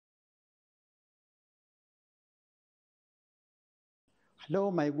Hello,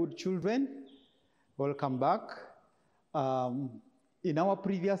 my good children. Welcome back. In our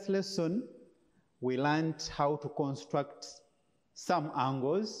previous lesson, we learned how to construct some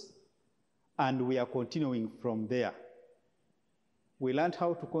angles, and we are continuing from there. We learned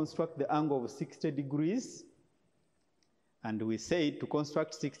how to construct the angle of 60 degrees, and we said to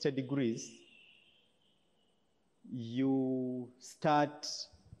construct 60 degrees, you start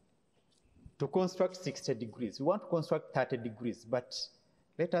to construct 60 degrees. We want to construct 30 degrees, but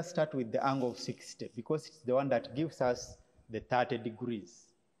let us start with the angle of 60 because it's the one that gives us the 30 degrees.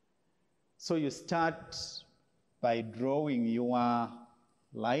 So you start by drawing your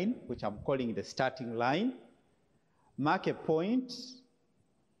line, which I'm calling the starting line. Mark a point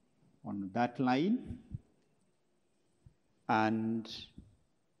on that line and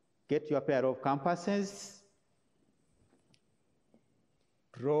get your pair of compasses.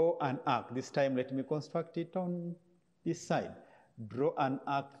 Draw an arc. This time let me construct it on this side. Draw an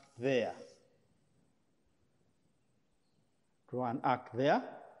arc there. Draw an arc there.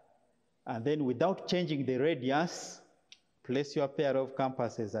 And then without changing the radius, place your pair of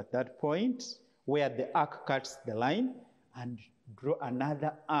compasses at that point where the arc cuts the line and draw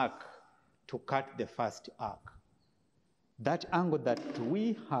another arc to cut the first arc. That angle that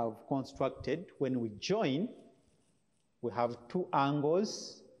we have constructed, when we join, we have two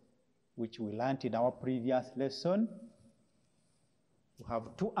angles, which we learned in our previous lesson. We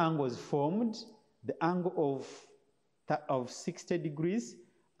have two angles formed, the angle of 60 degrees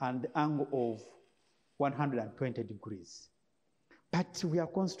and the angle of 120 degrees. But we are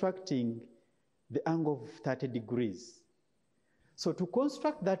constructing the angle of 30 degrees. So to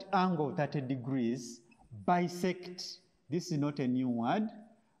construct that angle of 30 degrees, bisect, this is not a new word,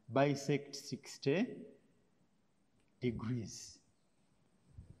 bisect 60 degrees.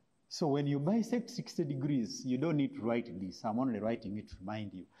 So when you bisect 60 degrees, you don't need to write this. I'm only writing it to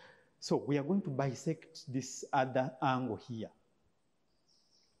remind you. So we are going to bisect this other angle here.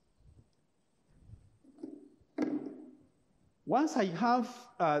 Once I have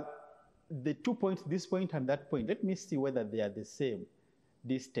the 2 points, this point and that point, let me see whether they are the same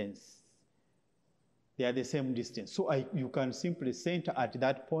distance. They are the same distance. So you can simply center at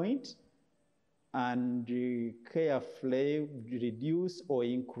that point and carefully reduce or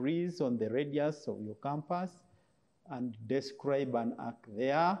increase on the radius of your compass and describe an arc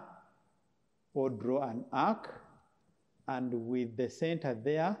there or draw an arc, and with the center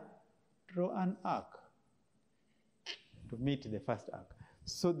there, draw an arc to meet the first arc.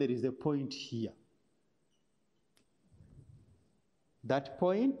 So there is a point here. That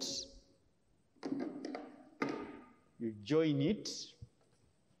point, you join it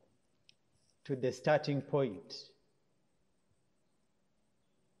to the starting point.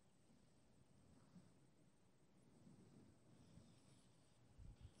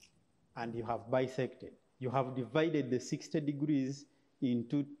 And you have bisected. You have divided the 60 degrees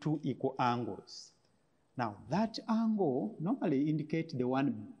into two equal angles. Now that angle normally indicates the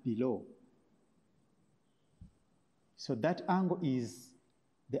one below. So that angle is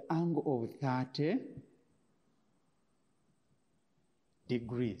the angle of 30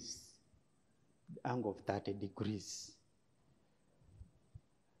 degrees. The angle of 30 degrees.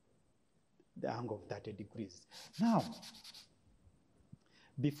 The angle of 30 degrees. Now,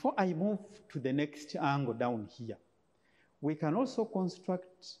 before I move to the next angle down here, we can also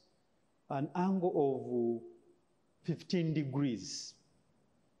construct an angle of 15 degrees.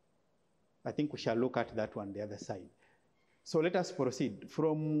 I think we shall look at that one, the other side. So let us proceed.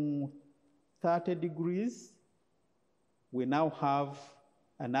 From 30 degrees, we now have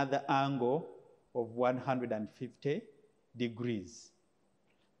another angle of 150 degrees.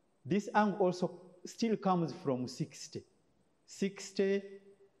 This angle also still comes from 60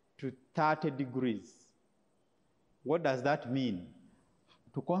 to 30 degrees. What does that mean?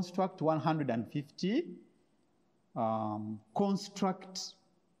 To construct 150,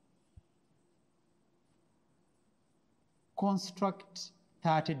 construct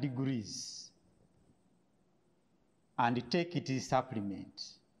 30 degrees and take it as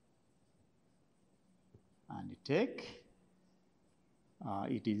supplement. And take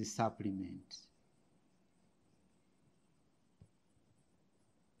it is supplement.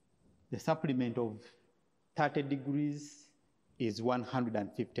 The supplement of 30 degrees is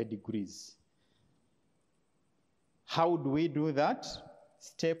 150 degrees. How do we do that?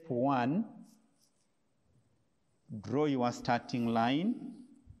 Step 1, draw your starting line.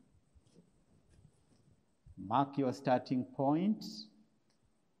 Mark your starting point.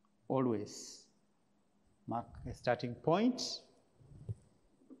 Always mark a starting point.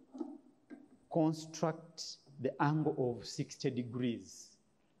 Construct the angle of 60 degrees.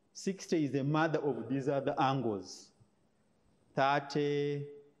 60 is the mother of these other angles. 30,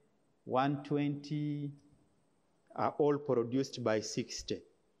 120 are all produced by 60.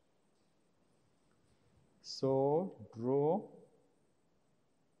 So draw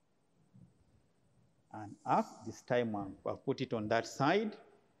an arc. This time I'll put it on that side.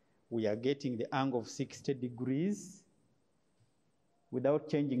 We are getting the angle of 60 degrees without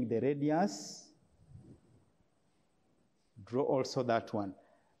changing the radius. Draw also that one,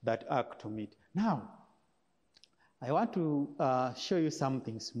 that arc to meet. Now, I want to show you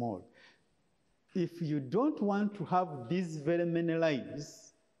something small. If you don't want to have these very many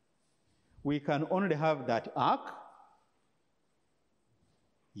lines, we can only have that arc.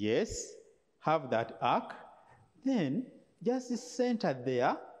 Yes, have that arc. Then just center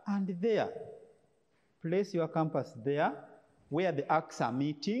there and there. Place your compass there where the arcs are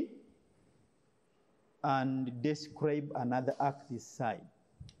meeting and describe another arc this side.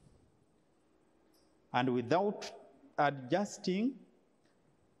 And without adjusting,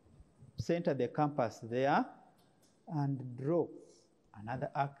 center the compass there and draw another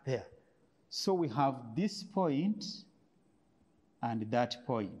arc there. So we have this point and that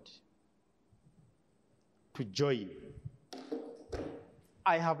point to join.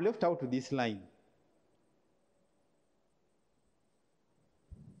 I have left out this line.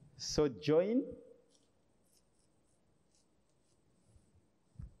 So join.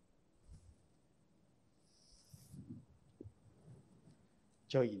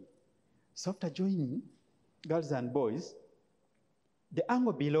 Join. So after joining, girls and boys, the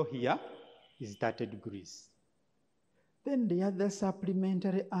angle below here is 30 degrees. Then the other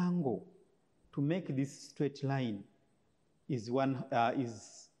supplementary angle to make this straight line is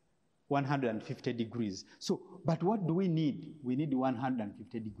 150 degrees. So, but what do we need? We need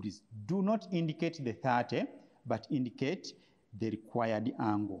 150 degrees. Do not indicate the 30, but indicate the required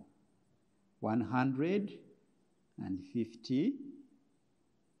angle. 150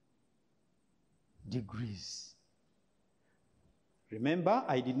 degrees. Remember,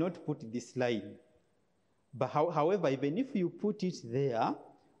 I did not put this line. But however, even if you put it there,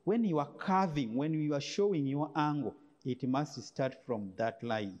 when you are curving, when you are showing your angle, it must start from that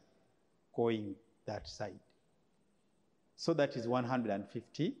line going that side. So that is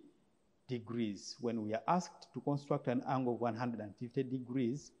 150 degrees. When we are asked to construct an angle of 150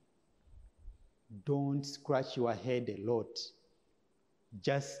 degrees, don't scratch your head a lot.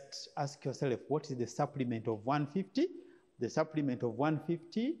 Just ask yourself, what is the supplement of 150? The supplement of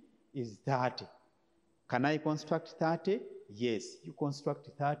 150 is 30. Can I construct 30? Yes, you construct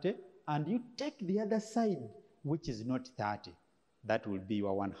 30, and you take the other side, which is not 30. That will be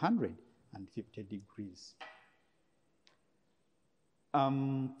your 150 degrees.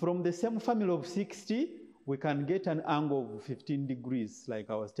 From the same family of 60, we can get an angle of 15 degrees. Like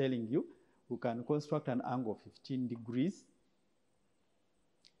I was telling you, we can construct an angle of 15 degrees.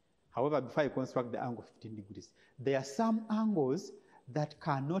 However, before I construct the angle of 15 degrees, there are some angles that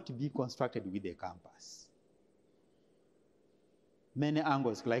cannot be constructed with a compass. Many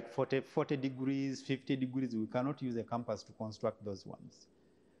angles, like 40 degrees, 50 degrees, we cannot use a compass to construct those ones.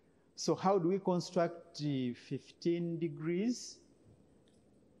 So how do we construct 15 degrees?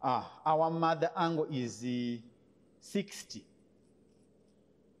 Our mother angle is 60.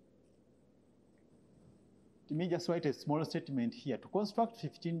 Let me just write a small statement here. To construct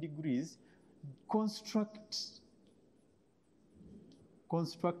 15 degrees, construct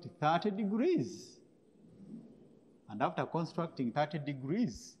 30 degrees. And after constructing 30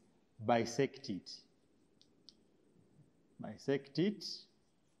 degrees, bisect it. Bisect it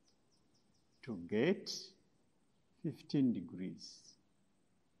to get 15 degrees.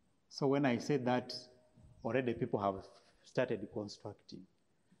 So when I say that, already people have started constructing.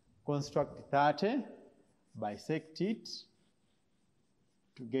 Construct 30, bisect it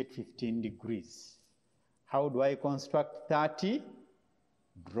to get 15 degrees. How do I construct 30?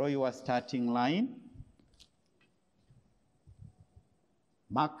 Draw your starting line.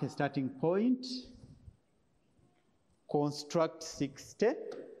 Mark a starting point. Construct 60.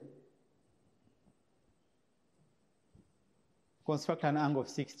 Construct an angle of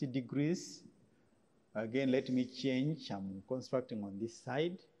 60 degrees. Again, let me change. I'm constructing on this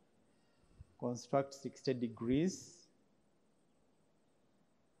side. Construct 60 degrees.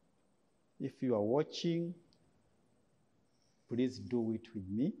 If you are watching, please do it with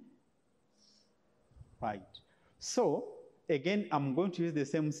me. Right. So, again, I'm going to use the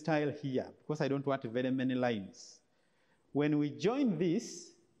same style here because I don't want very many lines. When we join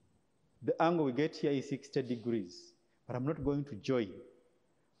this, the angle we get here is 60 degrees, but I'm not going to join.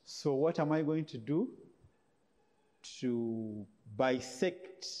 So what am I going to do? to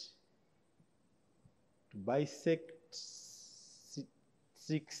bisect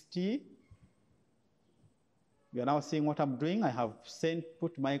 60. You are now seeing what I'm doing. I have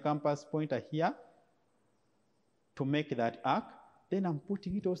put my compass pointer here to make that arc. Then I'm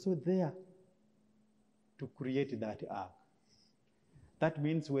putting it also there to create that arc. That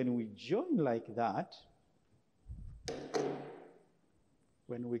means when we join like that,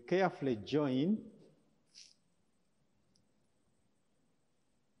 when we carefully join,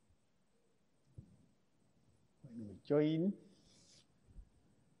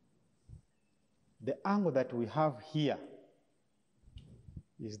 the angle that we have here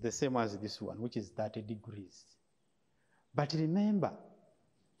is the same as this one, which is 30 degrees. But remember,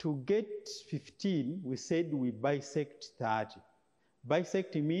 to get 15, we said we bisect 30.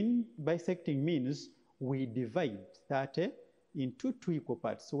 Bisecting means we divide 30 into 2 equal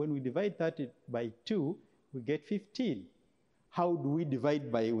parts. So when we divide 30 by 2, we get 15. How do we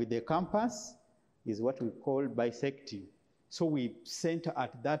divide with the compass? Is what we call bisecting. So we center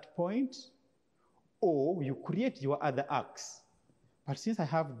at that point, or you create your other arcs. But since I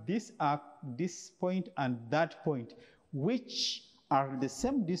have this arc, this point, and that point, which are the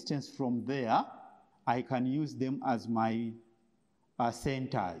same distance from there, I can use them as my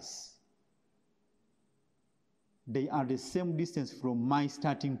centers. They are the same distance from my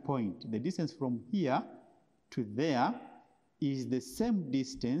starting point. The distance from here to there is the same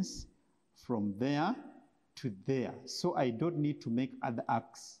distance from there to there. So I don't need to make other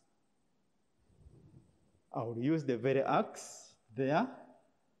arcs. I will use the very arcs there.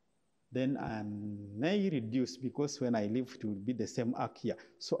 Then I may reduce, because when I leave it will be the same arc here.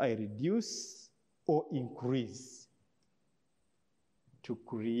 So I reduce or increase to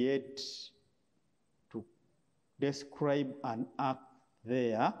describe an arc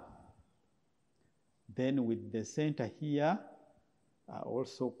there. Then with the center here, I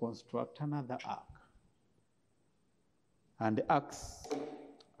also construct another arc. And the arcs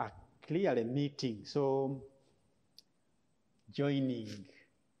are clearly meeting, so joining.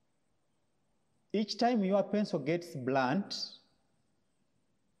 Each time your pencil gets blunt,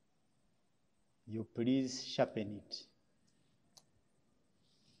 you please sharpen it.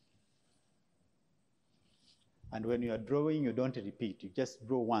 And when you are drawing, you don't repeat, you just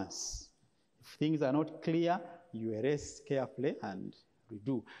draw once. If things are not clear, you erase carefully and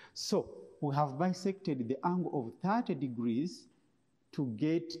redo. So we have bisected the angle of 30 degrees to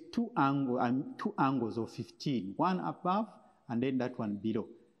get two angles of 15, one above and then that one below.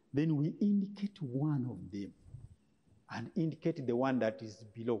 Then we indicate one of them and indicate the one that is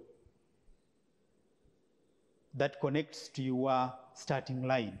below, that connects to your starting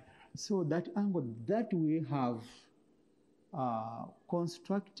line. So that angle that we have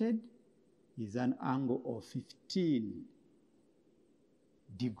constructed is an angle of 15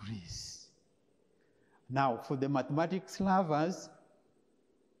 degrees. Now, for the mathematics lovers,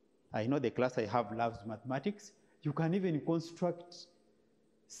 I know the class I have loves mathematics. You can even construct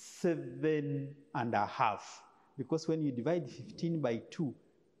 7.5, because when you divide 15 by 2,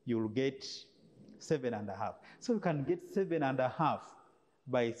 you'll get 7.5. So you can get 7.5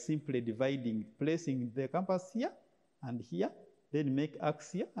 by simply dividing, placing the compass here and here, then make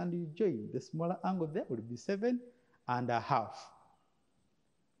arcs here, and you join. The smaller angle there will be 7.5.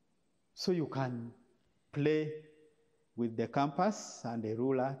 So you can play with the compass and the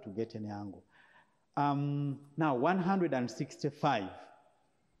ruler to get any angle. Now 165.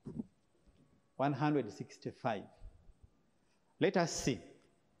 165. Let us see.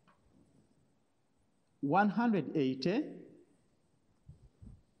 180,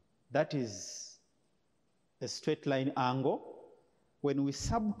 that is a straight line angle. When we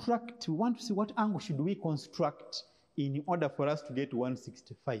subtract, we want to see what angle should we construct in order for us to get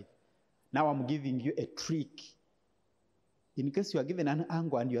 165. Now I'm giving you a trick. In case you are given an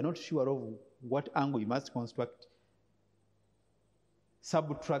angle and you are not sure of what angle you must construct,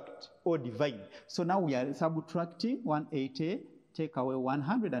 subtract or divide. So now we are subtracting 180, take away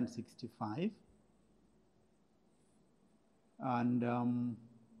 165, and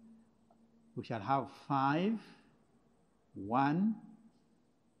we shall have 5, 1.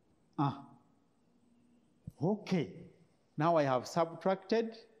 Okay, now I have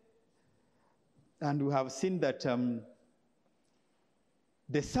subtracted, and we have seen that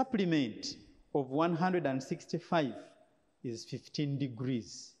the supplement of 165 is 15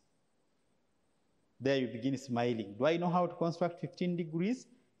 degrees. There you begin smiling. Do I know how to construct 15 degrees?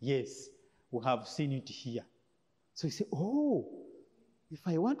 Yes, we have seen it here. So you say, oh, if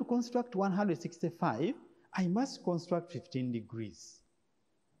I want to construct 165, I must construct 15 degrees.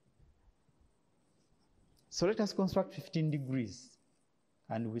 So let us construct 15 degrees,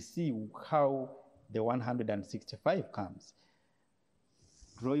 and we see how the 165 comes.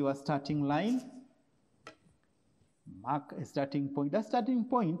 Draw your starting line, mark a starting point. That starting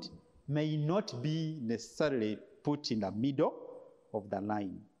point may not be necessarily put in the middle of the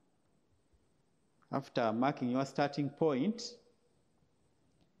line. After marking your starting point,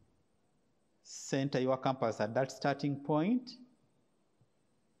 center your compass at that starting point,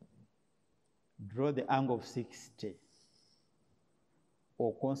 draw the angle of 60,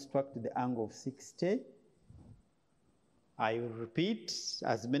 or construct the angle of 60. I will repeat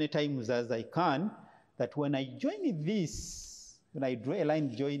as many times as I can that when I join this, when I draw a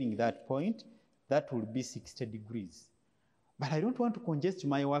line joining that point, that will be 60 degrees. But I don't want to congest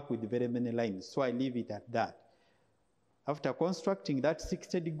my work with very many lines, so I leave it at that. After constructing that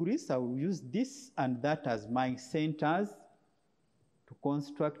 60 degrees, I will use this and that as my centers to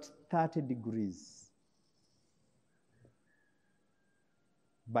construct 30 degrees.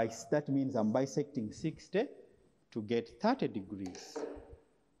 That means I'm bisecting 60 to get 30 degrees.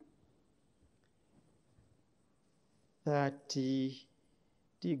 30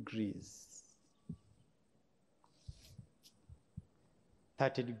 degrees.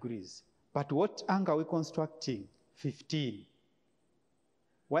 30 degrees. But what angle are we constructing? 15.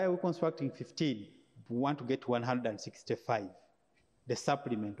 Why are we constructing 15? We want to get 165, the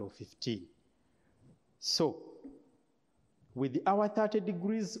supplement of 15. So, with our 30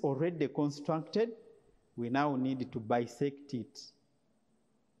 degrees already constructed, we now need to bisect it.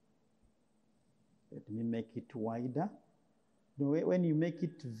 Let me make it wider. When you make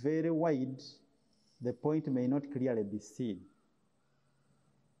it very wide, the point may not clearly be seen.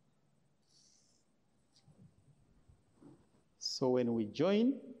 So when we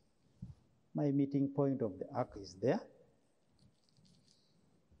join, my meeting point of the arc is there.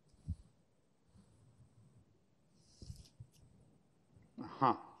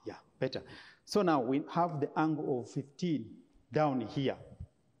 Yeah, better. So now we have the angle of 15 down here.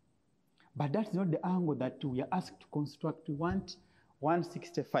 But that's not the angle that we are asked to construct. We want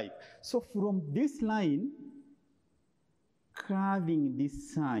 165. So from this line, curving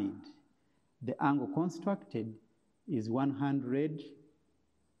this side, the angle constructed is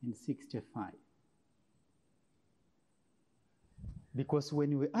 165. Because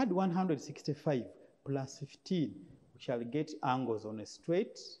when we add 165 plus 15, we shall get angles on a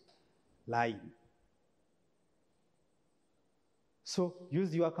straight line. So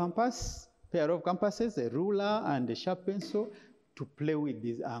use your compass, pair of compasses, a ruler and a sharp pencil to play with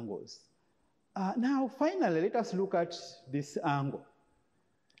these angles. Now finally, let us look at this angle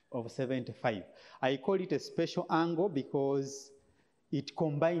of 75. I call it a special angle because it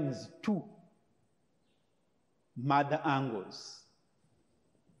combines two mother angles.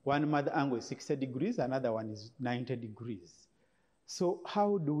 One mother angle is 60 degrees, another one is 90 degrees. So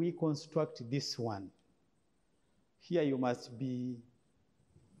how do we construct this one? Here you must be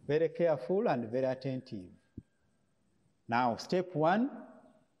very careful and very attentive. Now, step one,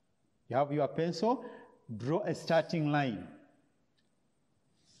 you have your pencil, draw a starting line.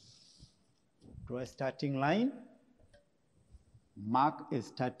 Draw a starting line, mark a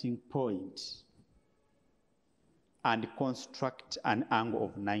starting point, and construct an angle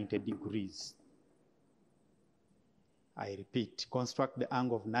of 90 degrees. I repeat, construct the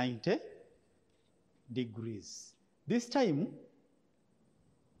angle of 90 degrees. This time,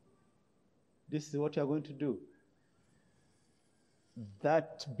 this is what you are going to do.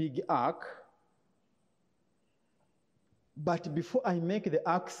 That big arc, but before I make the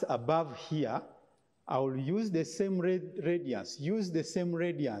arcs above here, I will use the same radius. Use the same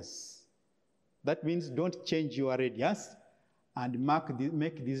radius. That means don't change your radius and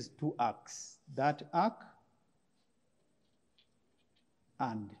make these two arcs. That arc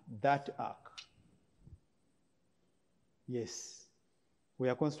and that arc. Yes, we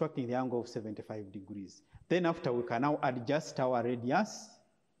are constructing the angle of 75 degrees. Then after, we can now adjust our radius.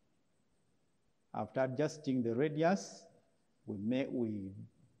 After adjusting the radius, we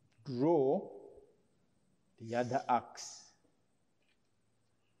draw the other arcs.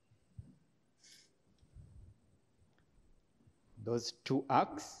 Those two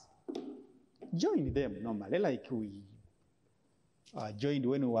arcs, join them normally, like we joined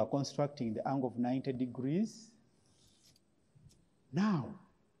when we were constructing the angle of 90 degrees. Now,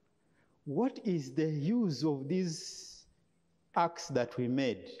 what is the use of these arcs that we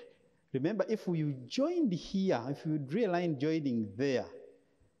made? Remember, if we joined here, if we drew a line joining there,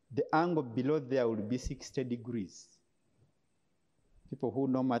 the angle below there would be 60 degrees. People who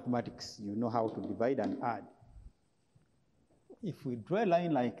know mathematics, you know how to divide and add. If we draw a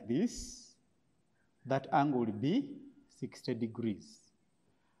line like this, that angle will be 60 degrees.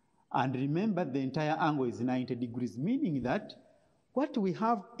 And remember, the entire angle is 90 degrees, meaning that what we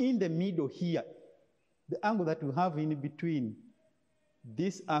have in the middle here, the angle that we have in between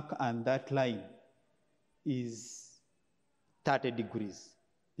this arc and that line is 30 degrees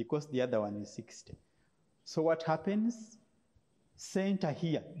because the other one is 60. So what happens? Center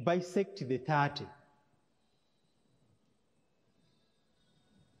here, bisect the 30.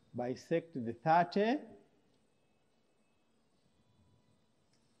 Bisect the 30.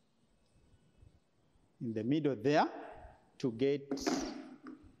 In the middle there to get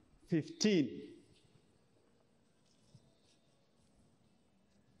 15.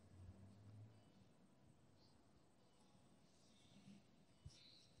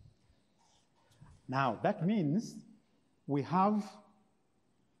 Now that means we have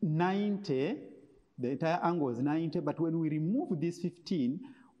 90, the entire angle is 90, but when we remove this 15,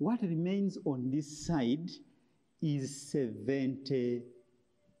 what remains on this side is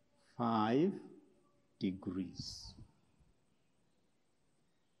 75 degrees.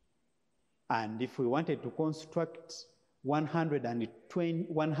 And if we wanted to construct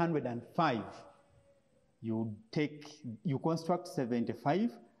 105, you construct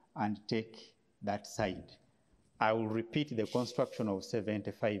 75 and take that side. I will repeat the construction of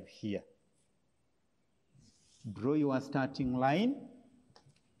 75 here. Draw your starting line,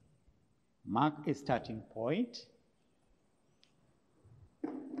 mark a starting point,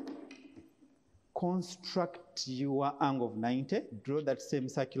 construct your angle of 90, draw that same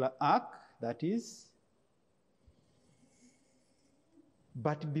circular arc, that is.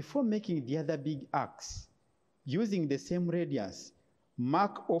 But before making the other big arcs, using the same radius,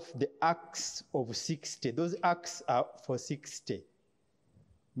 mark off the arcs of 60. Those arcs are for 60.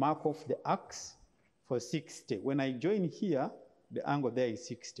 Mark off the arcs for 60. When I join here, the angle there is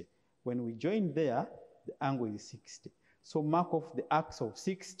 60. When we join there, the angle is 60. So mark off the arcs of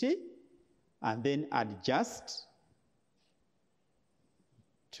 60 and then adjust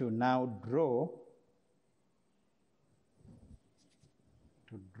to now draw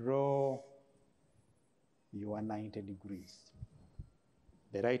your 90 degrees.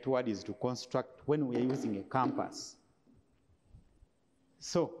 The right word is to construct when we are using a compass.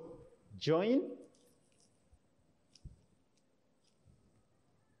 So join,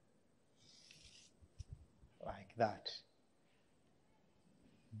 like that.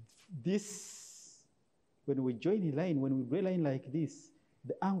 This, when we join a line, when we draw a line like this,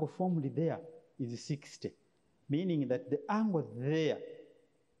 the angle formed there is 60, meaning that the angle there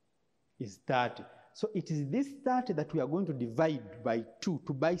is 30. So it is this 30 that we are going to divide by 2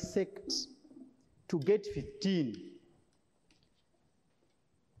 to bisect to get 15.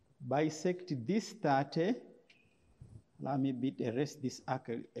 Bisect this 30. Let me erase this arc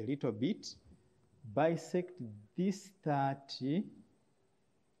a little bit. Bisect this 30.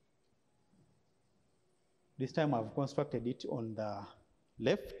 This time I've constructed it on the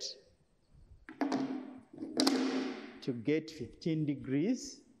left to get 15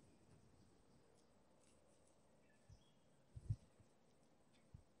 degrees.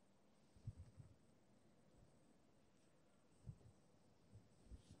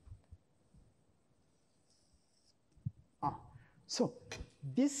 So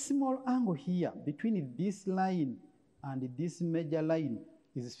this small angle here between this line and this major line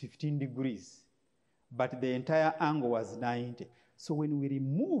is 15 degrees, but the entire angle was 90. So when we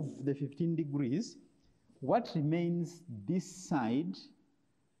remove the 15 degrees, what remains this side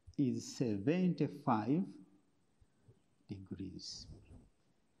is 75 degrees.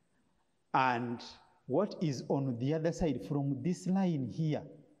 And what is on the other side from this line here,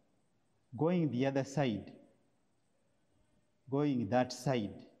 going the other side, going that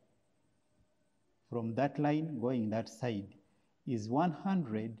side, from that line going that side is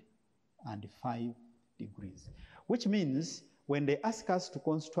 105 degrees, which means when they ask us to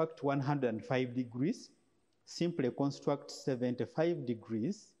construct 105 degrees, simply construct 75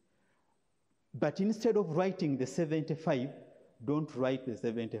 degrees, but instead of writing the 75, don't write the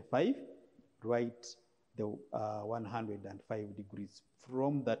 75, write the 105 degrees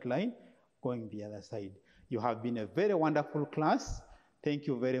from that line going the other side. You have been a very wonderful class. Thank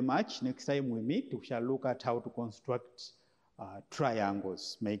you very much. Next time we meet, we shall look at how to construct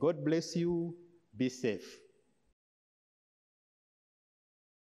triangles. May God bless you. Be safe.